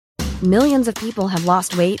Millions of people have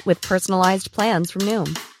lost weight with personalized plans from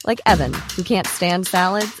Noom. Like Evan, who can't stand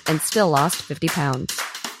salads and still lost 50 pounds.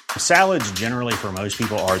 Salads generally for most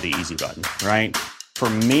people are the easy button, right? For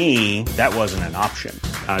me, that wasn't an option.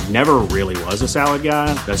 I never really was a salad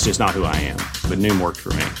guy. That's just not who I am. But Noom worked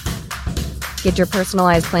for me. Get your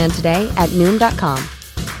personalized plan today at Noom.com.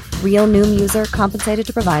 Real Noom user compensated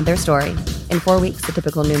to provide their story. In 4 weeks, the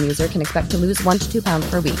typical Noom user can expect to lose 1 to 2 pounds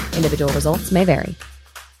per week. Individual results may vary.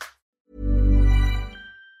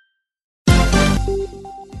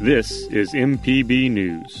 This is MPB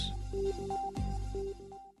News.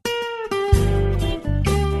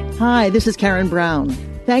 Hi, this is Karen Brown.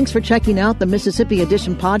 Thanks for checking out the Mississippi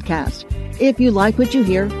Edition podcast. If you like what you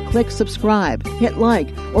hear, click subscribe, hit like,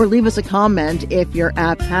 or leave us a comment if your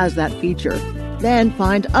app has that feature. Then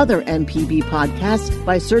find other MPB podcasts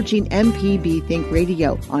by searching MPB Think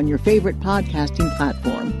Radio on your favorite podcasting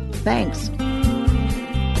platform. Thanks.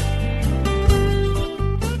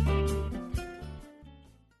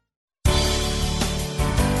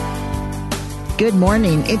 Good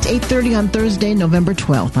morning. It's 8:30 on Thursday, November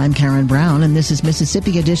 12th. I'm Karen Brown, and this is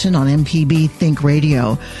Mississippi Edition on MPB Think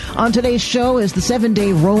Radio. On today's show, as the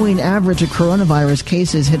 7-day rolling average of coronavirus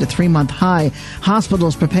cases hit a 3-month high,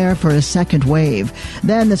 hospitals prepare for a second wave.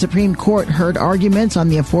 Then the Supreme Court heard arguments on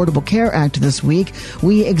the Affordable Care Act this week.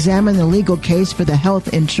 We examine the legal case for the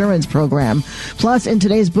health insurance program. Plus, in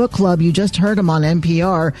today's book club, you just heard him on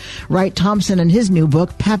NPR, Wright Thompson and his new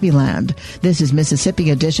book, Pappyland. This is Mississippi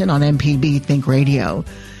Edition on MPB Think Radio.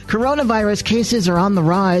 Coronavirus cases are on the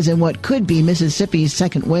rise in what could be Mississippi's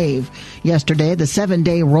second wave. Yesterday, the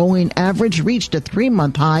 7-day rolling average reached a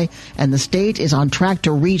 3-month high, and the state is on track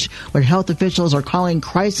to reach what health officials are calling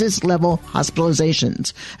crisis-level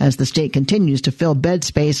hospitalizations as the state continues to fill bed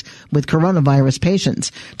space with coronavirus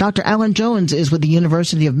patients. Dr. Alan Jones is with the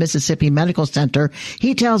University of Mississippi Medical Center.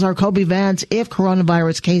 He tells our Kobe Vance if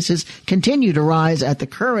coronavirus cases continue to rise at the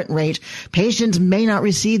current rate, patients may not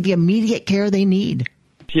receive the immediate care they need.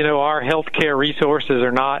 You know, our healthcare resources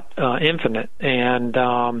are not infinite, and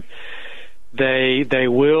they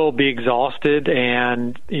will be exhausted,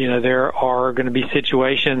 and you know there are going to be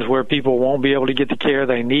situations where people won't be able to get the care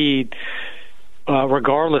they need,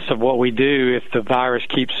 regardless of what we do if the virus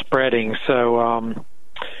keeps spreading. So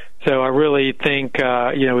I really think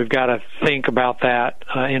we've got to think about that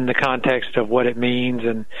in the context of what it means.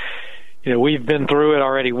 And you know, we've been through it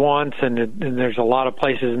already once, and there's a lot of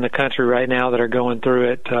places in the country right now that are going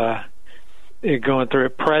through it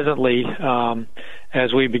presently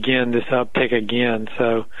as we begin this uptick again.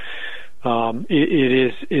 So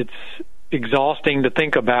it's exhausting to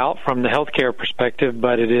think about from the healthcare perspective,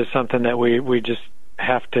 but it is something that we just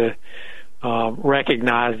have to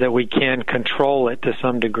recognize that we can control it to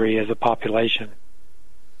some degree as a population.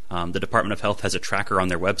 The Department of Health has a tracker on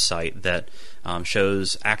their website that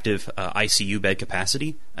shows active ICU bed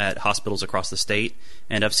capacity at hospitals across the state,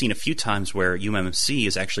 and I've seen a few times where UMMC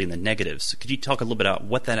is actually in the negatives. Could you talk a little bit about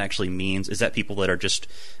what that actually means? Is that people that are just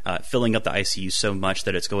filling up the ICU so much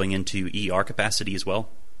that it's going into ER capacity as well?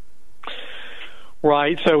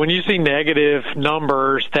 Right. So when you see negative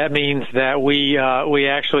numbers, that means that we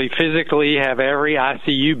actually physically have every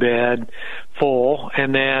ICU bed full,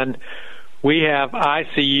 and then we have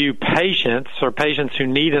ICU patients or patients who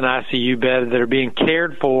need an ICU bed that are being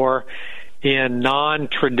cared for in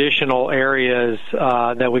non-traditional areas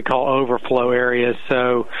that we call overflow areas.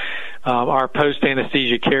 So our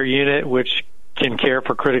post-anesthesia care unit, which can care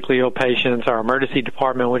for critically ill patients, our emergency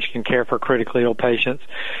department, which can care for critically ill patients.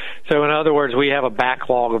 So in other words, we have a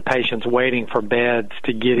backlog of patients waiting for beds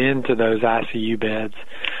to get into those ICU beds.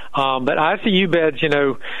 But ICU beds, you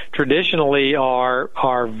know, traditionally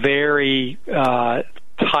are very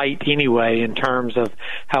tight anyway in terms of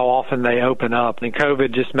how often they open up. And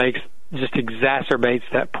COVID just exacerbates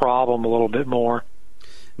that problem a little bit more.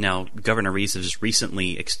 Now, Governor Reeves has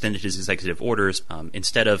recently extended his executive orders.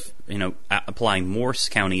 Instead of applying more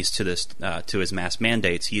counties to this to his mask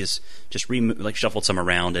mandates, he has just shuffled some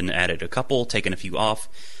around and added a couple, taken a few off.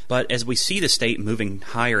 But as we see the state moving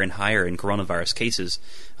higher and higher in coronavirus cases,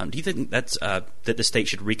 do you think that's that the state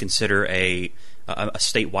should reconsider a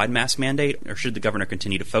statewide mask mandate, or should the governor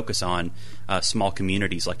continue to focus on small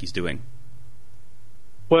communities like he's doing?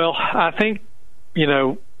 Well, I think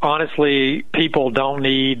honestly, people don't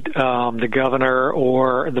need the governor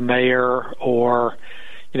or the mayor or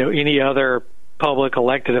any other public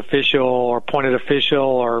elected official or appointed official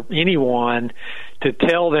or anyone to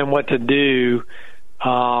tell them what to do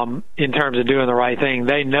in terms of doing the right thing.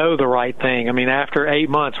 They know the right thing. I mean, after 8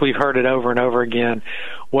 months, we've heard it over and over again.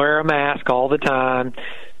 Wear a mask all the time.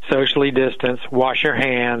 socially distance, wash your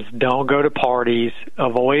hands, don't go to parties,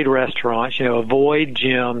 avoid restaurants, avoid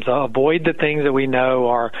gyms, avoid the things that we know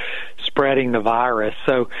are spreading the virus.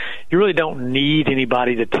 So you really don't need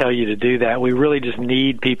anybody to tell you to do that. We really just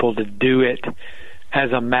need people to do it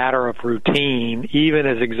as a matter of routine, even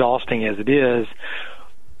as exhausting as it is.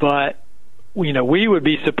 But, we would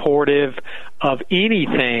be supportive of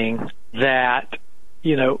anything that,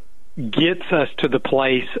 gets us to the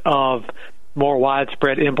place of more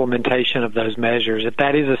widespread implementation of those measures. If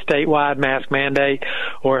that is a statewide mask mandate,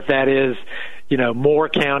 or if that is, more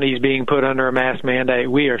counties being put under a mask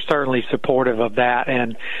mandate, we are certainly supportive of that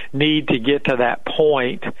and need to get to that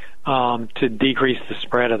point to decrease the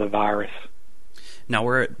spread of the virus. Now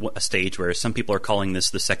we're at a stage where some people are calling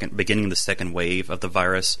this beginning of the second wave of the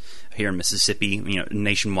virus here in Mississippi.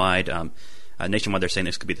 Nationwide. Nationwide, they're saying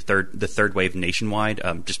this could be the third wave nationwide,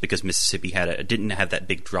 just because Mississippi didn't have that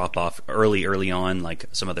big drop off early on like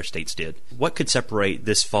some other states did. What could separate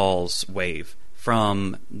this fall's wave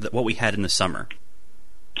from what we had in the summer?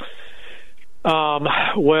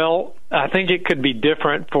 Well, I think it could be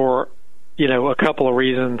different for a couple of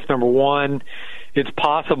reasons. Number one, it's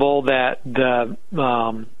possible that the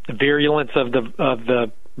virulence of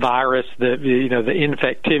the virus, the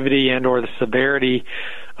infectivity and or the severity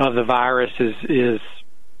of the virus is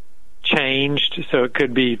changed, so it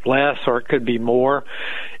could be less or it could be more.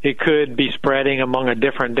 It could be spreading among a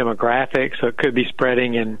different demographic, so it could be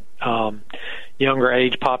spreading in younger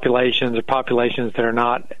age populations or populations that are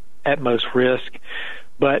not at most risk.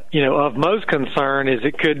 But of most concern is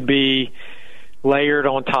it could be layered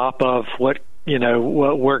on top of what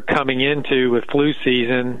we're coming into with flu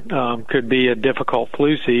season. Could be a difficult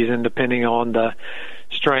flu season depending on the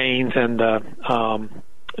strains and the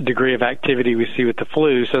degree of activity we see with the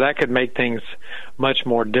flu. So that could make things much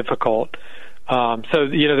more difficult. So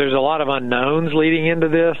there's a lot of unknowns leading into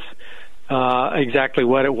this, exactly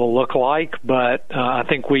what it will look like. But I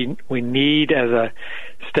think we need as a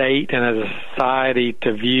state and as a society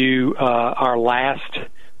to view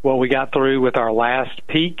what we got through with our last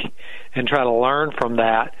peak and try to learn from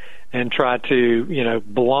that and try to,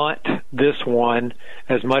 blunt this one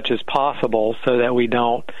as much as possible so that we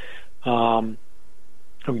don't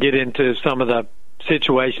get into some of the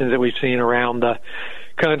situations that we've seen around the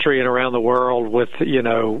country and around the world with,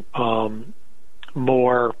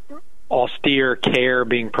 more austere care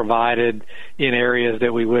being provided in areas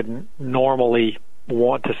that we wouldn't normally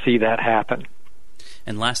want to see that happen.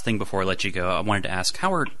 And last thing before I let you go, I wanted to ask,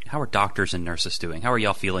 how are doctors and nurses doing? How are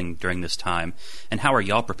y'all feeling during this time? And how are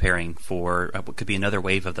y'all preparing for what could be another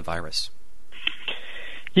wave of the virus?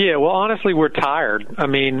 Yeah, well, honestly, we're tired. I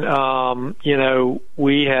mean,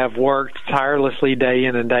 we have worked tirelessly day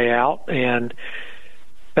in and day out, and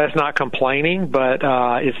that's not complaining, but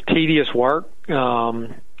it's tedious work.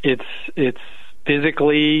 It's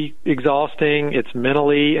physically exhausting. It's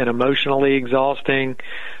mentally and emotionally exhausting.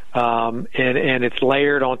 And it's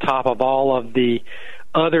layered on top of all of the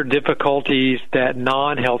other difficulties that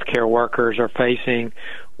non-healthcare workers are facing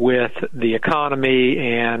with the economy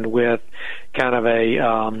and with kind of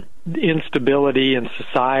a instability in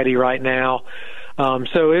society right now.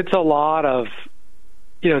 So it's a lot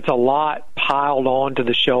piled onto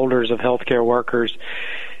the shoulders of healthcare workers.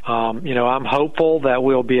 I'm hopeful that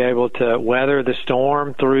we'll be able to weather the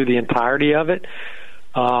storm through the entirety of it.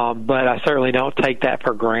 But I certainly don't take that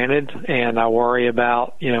for granted, and I worry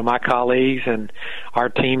about, my colleagues and our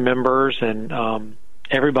team members and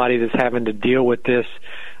everybody that's having to deal with this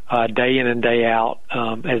day in and day out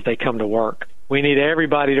as they come to work. We need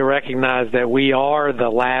everybody to recognize that we are the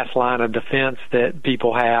last line of defense that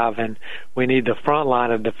people have, and we need the front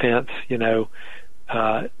line of defense,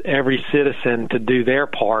 every citizen to do their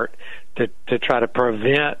part to try to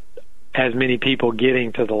prevent as many people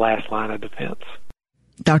getting to the last line of defense.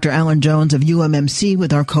 Dr. Alan Jones of UMMC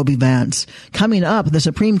with our Kobe Vance. Coming up, the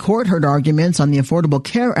Supreme Court heard arguments on the Affordable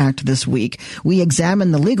Care Act this week. We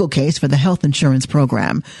examine the legal case for the health insurance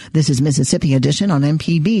program. This is Mississippi Edition on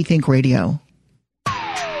MPB Think Radio.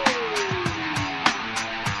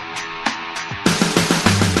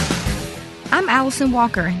 I'm Allison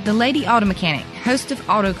Walker, the Lady Auto Mechanic, host of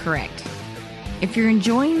AutoCorrect. If you're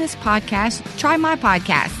enjoying this podcast, try my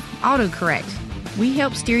podcast, AutoCorrect. We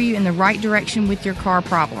help steer you in the right direction with your car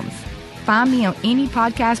problems. Find me on any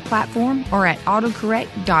podcast platform or at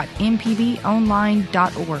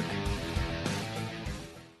autocorrect.mpbonline.org.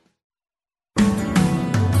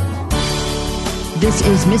 This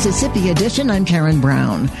is Mississippi Edition. I'm Karen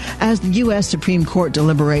Brown. As the U.S. Supreme Court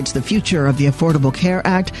deliberates the future of the Affordable Care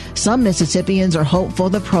Act, some Mississippians are hopeful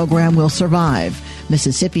the program will survive.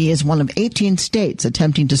 Mississippi is one of 18 states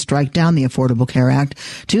attempting to strike down the Affordable Care Act.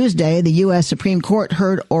 Tuesday, the U.S. Supreme Court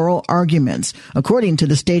heard oral arguments. According to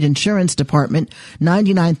the state insurance department,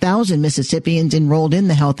 99,000 Mississippians enrolled in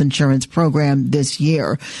the health insurance program this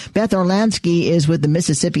year. Beth Orlansky is with the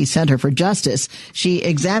Mississippi Center for Justice. She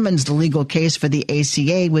examines the legal case for the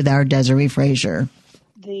ACA with our Desiree Frazier.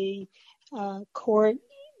 The court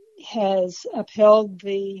has upheld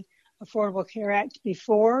the Affordable Care Act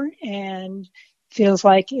before and feels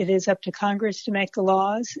like it is up to Congress to make the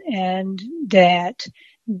laws, and that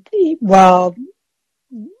while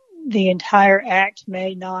the entire act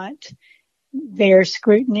may not bear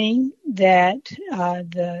scrutiny, that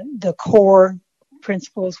the core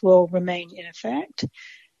principles will remain in effect.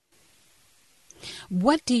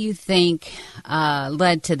 What do you think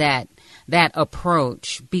led to that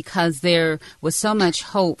approach? Because there was so much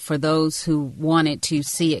hope for those who wanted to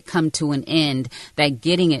see it come to an end that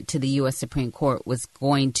getting it to the U.S. Supreme Court was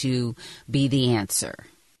going to be the answer.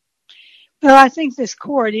 Well, I think this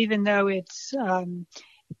court, even though it's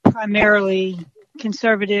primarily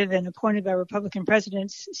conservative and appointed by Republican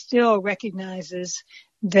presidents, still recognizes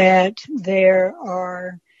that there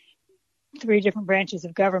are three different branches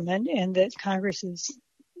of government and that Congress's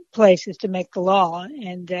place is to make the law,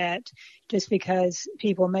 and that just because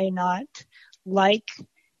people may not like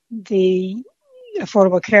the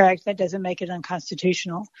Affordable Care Act, that doesn't make it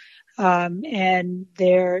unconstitutional. And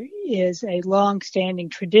there is a long-standing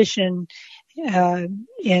tradition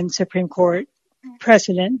in Supreme Court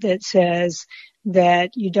precedent that says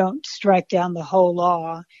that you don't strike down the whole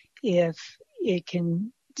law if it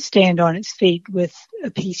can stand on its feet with a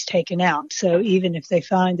piece taken out. So even if they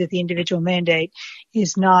find that the individual mandate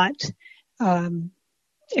is not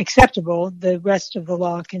acceptable, the rest of the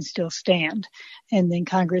law can still stand, and then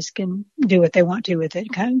Congress can do what they want to with it.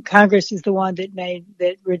 Congress is the one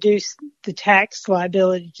that reduced the tax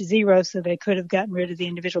liability to zero, so they could have gotten rid of the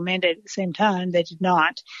individual mandate at the same time. They did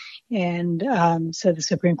not, and so the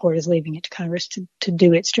Supreme Court is leaving it to Congress to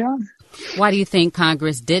do its job. Why do you think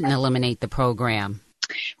Congress didn't eliminate the program?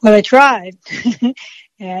 Well, they tried,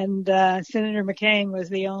 and Senator McCain was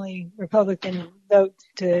the only Republican vote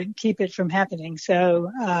to keep it from happening.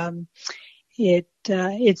 So it's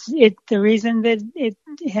the reason that it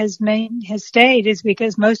has stayed is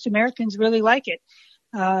because most Americans really like it.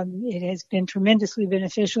 It has been tremendously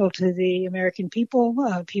beneficial to the American people.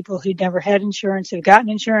 People who never had insurance have gotten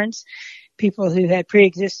insurance. People who had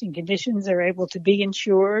pre-existing conditions are able to be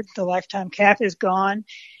insured. The lifetime cap is gone.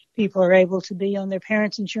 People are able to be on their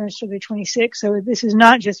parents' insurance till they're 26. So this is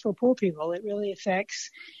not just for poor people. It really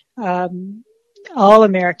affects all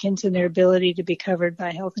Americans and their ability to be covered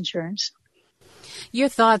by health insurance. Your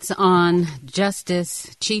thoughts on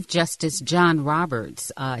Chief Justice John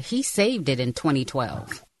Roberts? He saved it in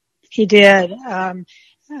 2012. He did. I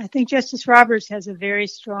think Justice Roberts has a very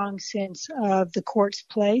strong sense of the court's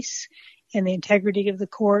place and the integrity of the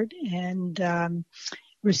court and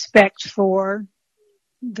respect for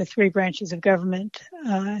the three branches of government.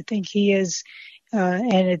 I think he is,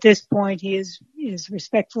 and at this point, he is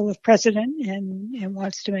respectful of precedent and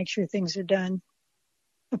wants to make sure things are done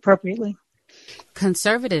appropriately.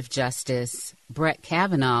 Conservative Justice Brett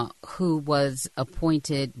Kavanaugh, who was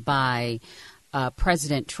appointed by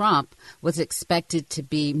President Trump, was expected to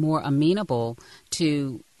be more amenable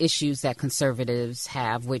to issues that conservatives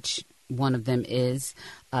have, which one of them is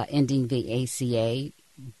ending the ACA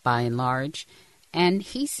by and large. And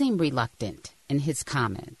he seemed reluctant in his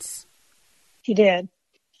comments. He did.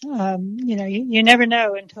 You never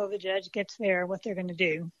know until the judge gets there what they're going to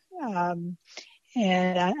do.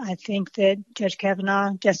 And I think that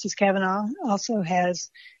Justice Kavanaugh also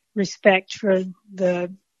has respect for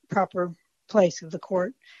the proper place of the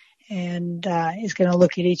court and is going to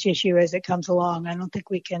look at each issue as it comes along. I don't think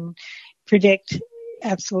we can predict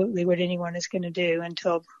absolutely what anyone is going to do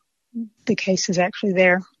until the case is actually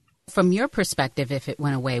there. From your perspective, if it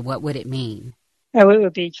went away, what would it mean? Oh, it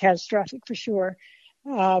would be catastrophic for sure.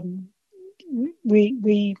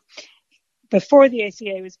 We before the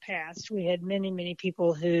ACA was passed, we had many, many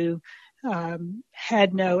people who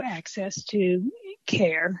had no access to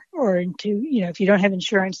care or to, if you don't have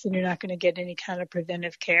insurance, then you're not going to get any kind of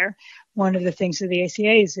preventive care. One of the things of the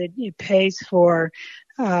ACA is that it pays for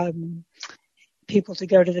people to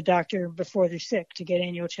go to the doctor before they're sick, to get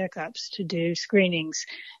annual checkups, to do screenings,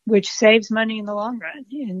 which saves money in the long run.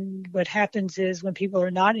 And what happens is when people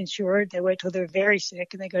are not insured, they wait till they're very sick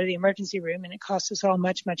and they go to the emergency room, and it costs us all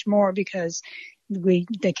much, much more because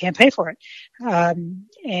they can't pay for it.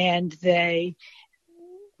 And they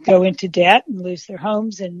go into debt and lose their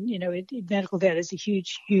homes. And, medical debt is a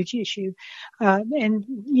huge, huge issue. And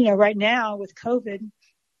right now with COVID,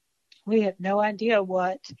 we have no idea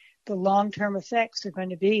what the long-term effects are going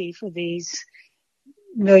to be for these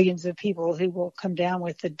millions of people who will come down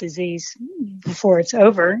with the disease before it's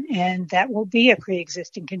over. And that will be a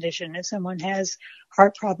pre-existing condition. If someone has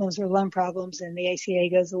heart problems or lung problems and the ACA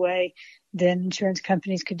goes away, then insurance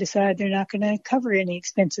companies could decide they're not going to cover any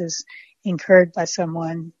expenses incurred by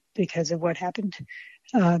someone because of what happened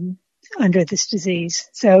under this disease.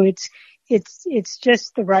 So it's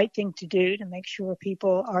just the right thing to do to make sure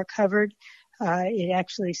people are covered. It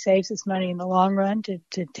actually saves us money in the long run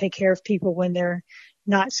to take care of people when they're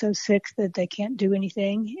not so sick that they can't do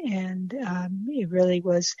anything. And it really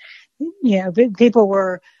was, people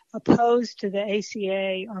were opposed to the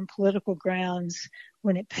ACA on political grounds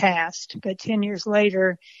when it passed, but 10 years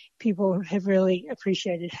later, people have really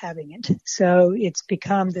appreciated having it. So it's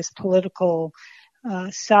become this political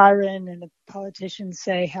siren, and the politicians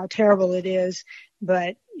say how terrible it is,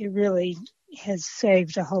 but it really has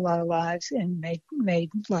saved a whole lot of lives and made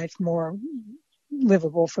life more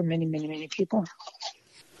livable for many, many, many people.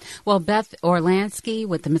 Well, Beth Orlansky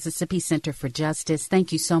with the Mississippi Center for Justice,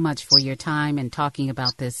 thank you so much for your time and talking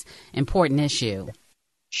about this important issue.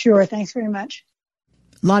 Sure. Thanks very much.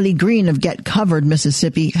 Lottie Green of Get Covered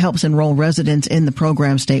Mississippi helps enroll residents in the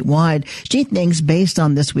program statewide. She thinks, based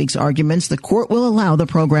on this week's arguments, the court will allow the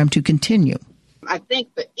program to continue. I think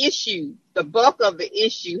the bulk of the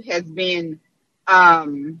issue has been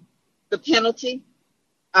the penalty,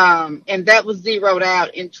 and that was zeroed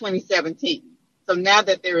out in 2017. So now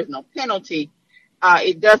that there is no penalty,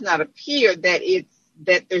 it does not appear that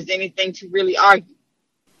there's anything to really argue.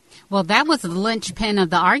 Well, that was the linchpin of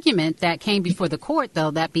the argument that came before the court,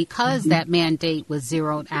 though, that because that mandate was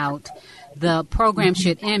zeroed out, the program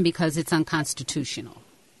should end because it's unconstitutional.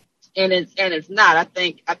 And it's not. I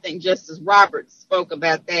think Justice Roberts spoke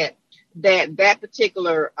about that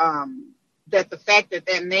particular that the fact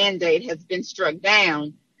that mandate has been struck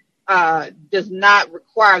down does not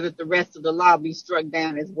require that the rest of the law be struck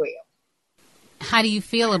down as well. How do you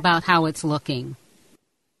feel about how it's looking?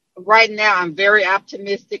 Right now, I'm very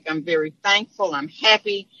optimistic. I'm very thankful. I'm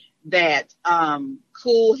happy that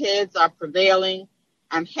cool heads are prevailing.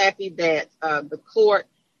 I'm happy that the court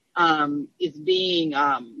is being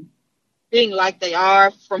like they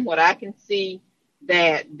are, from what I can see,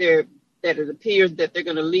 that it appears that they're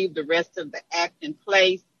going to leave the rest of the act in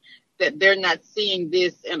place, that they're not seeing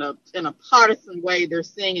this in a partisan way. They're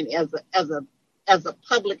seeing it as a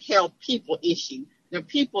public health people issue.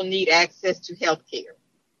 People need access to health care.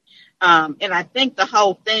 And I think the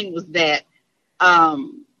whole thing was that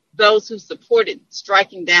those who supported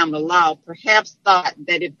striking down the law perhaps thought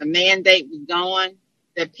that if the mandate was gone,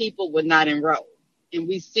 that people would not enroll. And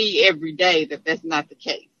we see every day that that's not the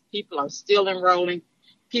case. People are still enrolling.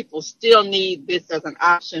 People still need this as an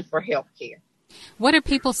option for health care. What are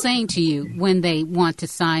people saying to you when they want to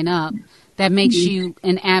sign up that makes you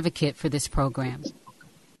an advocate for this program?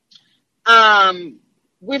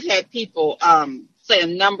 We've had people say a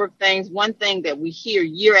number of things. One thing that we hear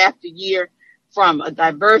year after year from a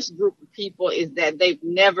diverse group of people is that they've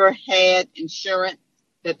never had insurance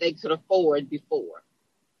that they could afford before,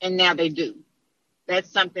 and now they do. That's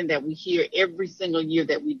something that we hear every single year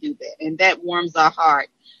that we do that, and that warms our heart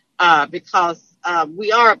because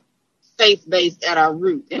we are faith-based at our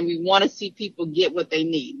root, and we want to see people get what they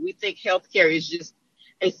need. We think healthcare is just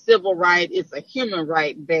a civil right. It's a human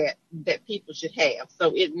right that people should have.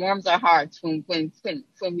 So it warms our hearts when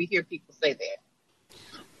we hear people say that.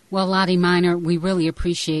 Well, Lottie Minor, we really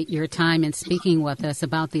appreciate your time in speaking with us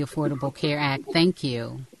about the Affordable Care Act. Thank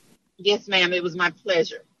you. Yes, ma'am. It was my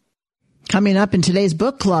pleasure. Coming up in today's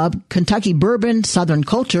book club, Kentucky Bourbon, Southern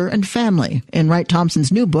Culture, and Family in Wright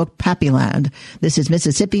Thompson's new book, Pappyland. This is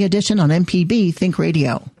Mississippi Edition on MPB Think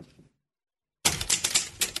Radio.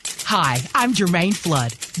 Hi, I'm Jermaine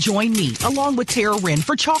Flood. Join me, along with Tara Wren,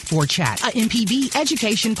 for Chalkboard Chat, a MPB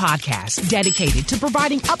education podcast dedicated to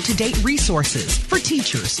providing up-to-date resources for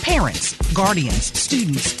teachers, parents, guardians,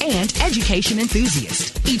 students, and education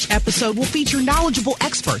enthusiasts. Each episode will feature knowledgeable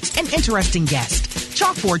experts and interesting guests.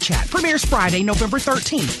 Chalkboard Chat premieres Friday, November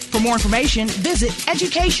 13th. For more information, visit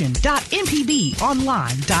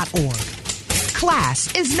education.mpbonline.org.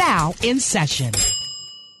 Class is now in session.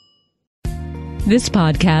 This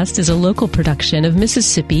podcast is a local production of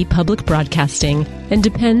Mississippi Public Broadcasting and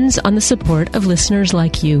depends on the support of listeners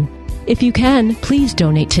like you. If you can, please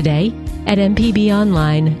donate today at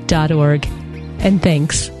mpbonline.org. And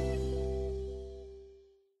thanks.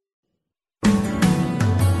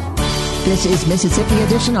 This is Mississippi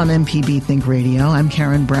Edition on MPB Think Radio. I'm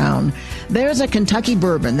Karen Brown. There's a Kentucky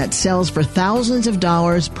bourbon that sells for thousands of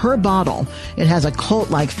dollars per bottle. It has a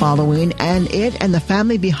cult-like following, and it and the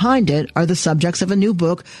family behind it are the subjects of a new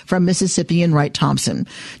book from Mississippian Wright Thompson.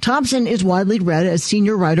 Thompson is widely read as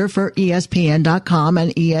senior writer for ESPN.com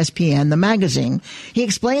and ESPN, the magazine. He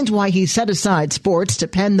explains why he set aside sports to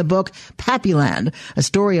pen the book Pappyland, a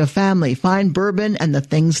story of family, fine bourbon, and the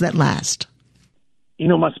things that last. You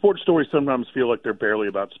know, my sports stories sometimes feel like they're barely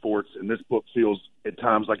about sports, and this book feels at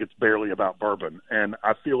times like it's barely about bourbon. And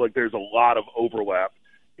I feel like there's a lot of overlap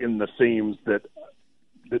in the themes that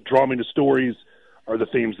draw me to stories are the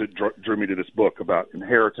themes that drew me to this book about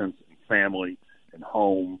inheritance and family and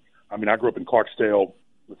home. I mean, I grew up in Clarksdale,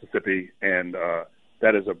 Mississippi, and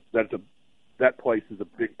that place is a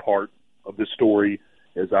big part of this story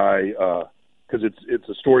because it's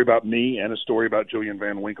a story about me and a story about Julian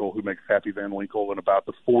Van Winkle, who makes Pappy Van Winkle, and about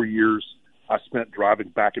the 4 years I spent driving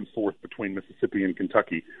back and forth between Mississippi and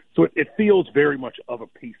Kentucky. So it feels very much of a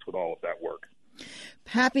piece with all of that work.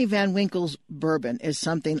 Pappy Van Winkle's bourbon is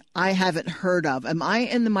something I haven't heard of. Am I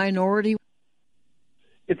in the minority?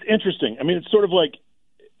 It's interesting. I mean, it's sort of like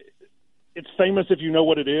it's famous if you know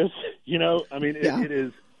what it is. You know, I mean, it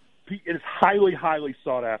is highly, highly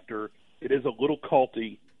sought after. It is a little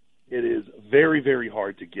culty. It is very, very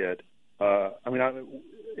hard to get.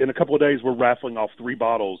 In a couple of days, we're raffling off 3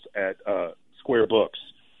 bottles at Square Books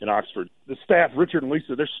in Oxford. The staff, Richard and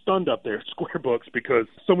Lisa, they're stunned up there at Square Books because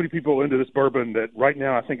so many people are into this bourbon that right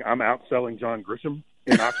now I think I'm outselling John Grisham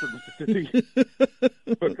in Oxford, Mississippi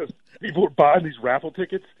because people are buying these raffle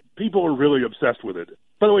tickets. People are really obsessed with it.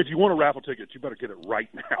 By the way, if you want a raffle ticket, you better get it right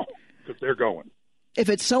now because they're going. If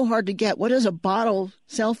it's so hard to get, what does a bottle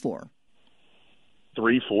sell for?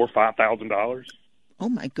 $3,000, $4,000, $5,000. Oh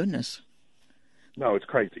my goodness! No, it's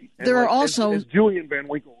crazy. And there are also as Julian Van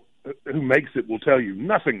Winkle, who makes it, will tell you,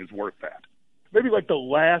 nothing is worth that. Maybe like the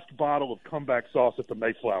last bottle of comeback sauce at the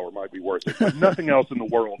Mayflower might be worth it, but nothing else in the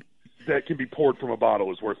world that can be poured from a bottle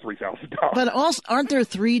is worth $3,000. But also, aren't there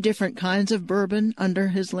 3 different kinds of bourbon under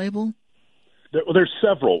his label? There's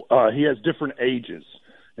several. He has different ages,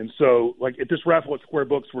 and so like at this raffle at Square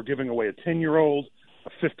Books, we're giving away a 10-year-old.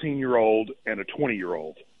 A 15-year-old and a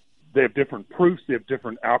 20-year-old. They have different proofs. They have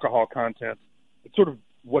different alcohol content. It's sort of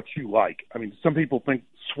what you like. I mean, some people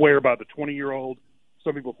swear by the 20-year-old.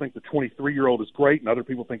 Some people think the 23-year-old is great, and other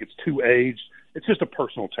people think it's too aged. It's just a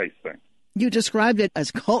personal taste thing. You described it as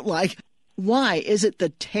cult-like. Why? Is it the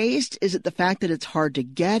taste? Is it the fact that it's hard to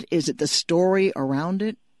get? Is it the story around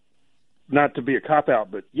it? Not to be a cop-out,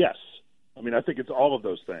 but yes. I mean, I think it's all of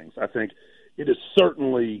those things. I think it is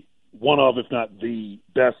certainly one of, if not the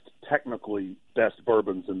best, technically best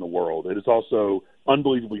bourbons in the world. It is also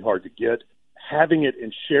unbelievably hard to get. Having it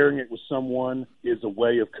and sharing it with someone is a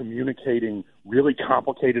way of communicating really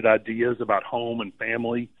complicated ideas about home and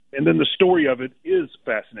family. And then the story of it is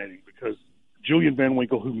fascinating because Julian Van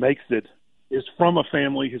Winkle, who makes it, is from a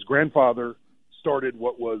family. His grandfather started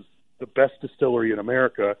what was the best distillery in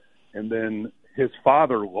America, and then his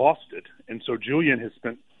father lost it. And so Julian has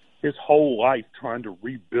spent his whole life trying to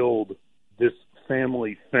rebuild this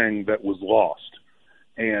family thing that was lost.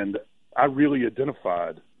 And I really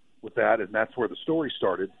identified with that, and that's where the story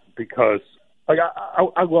started because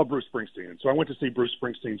I love Bruce Springsteen. And so I went to see Bruce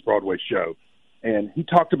Springsteen's Broadway show, and he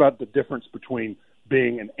talked about the difference between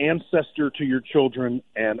being an ancestor to your children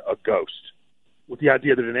and a ghost, with the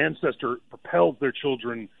idea that an ancestor propels their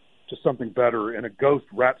children to something better, and a ghost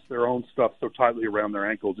wraps their own stuff so tightly around their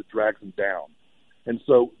ankles it drags them down. And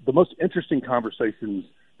so the most interesting conversations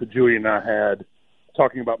that Julian and I had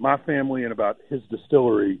talking about my family and about his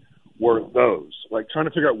distillery were those, like trying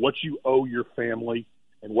to figure out what you owe your family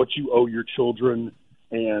and what you owe your children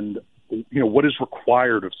and, you know, what is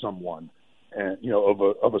required of someone, and, you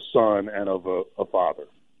know, of a son and of a father.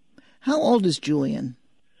 How old is Julian?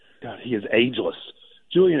 God, he is ageless.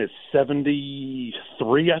 Julian is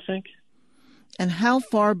 73, I think. And how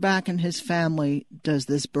far back in his family does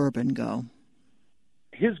this bourbon go?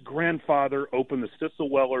 His grandfather opened the Cecil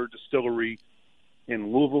Weller Distillery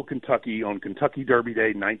in Louisville, Kentucky on Kentucky Derby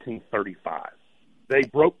Day, 1935. They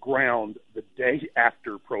broke ground the day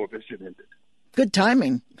after Prohibition ended. Good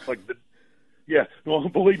timing. Well,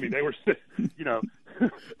 believe me, they were, you know,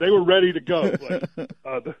 they were ready to go.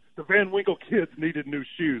 Like, the Van Winkle kids needed new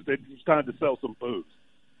shoes. It was time to sell some booze.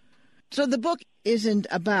 So the book isn't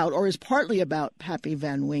about, or is partly about, Pappy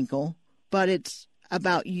Van Winkle, but it's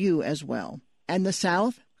about you as well. And the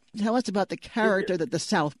South? Tell us about the character that the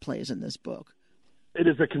South plays in this book. It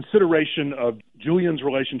is a consideration of Julian's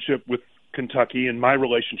relationship with Kentucky and my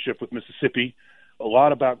relationship with Mississippi, a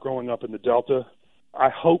lot about growing up in the Delta. I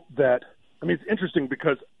hope that I mean, it's interesting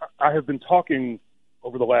because I have been talking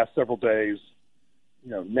over the last several days,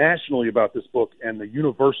 nationally about this book and the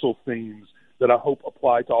universal themes that I hope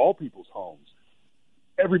apply to all people's homes.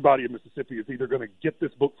 Everybody in Mississippi is either going to get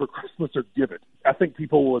this book for Christmas or give it. I think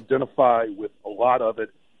people will identify with a lot of it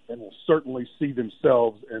and will certainly see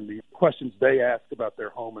themselves and the questions they ask about their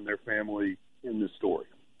home and their family in this story.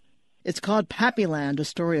 It's called Pappyland, a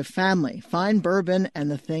story of family, fine bourbon, and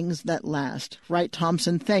the things that last. Wright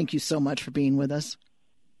Thompson, thank you so much for being with us.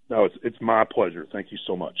 No, it's my pleasure. Thank you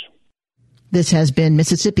so much. This has been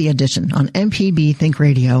Mississippi Edition on MPB Think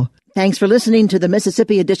Radio. Thanks for listening to the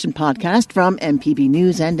Mississippi Edition podcast from MPB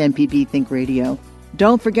News and MPB Think Radio.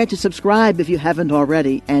 Don't forget to subscribe if you haven't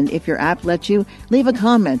already, and if your app lets you, leave a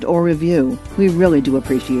comment or review. We really do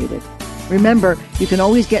appreciate it. Remember, you can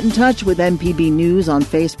always get in touch with MPB News on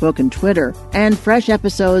Facebook and Twitter, and fresh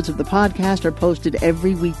episodes of the podcast are posted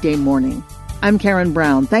every weekday morning. I'm Karen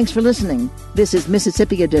Brown. Thanks for listening. This is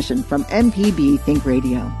Mississippi Edition from MPB Think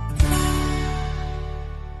Radio.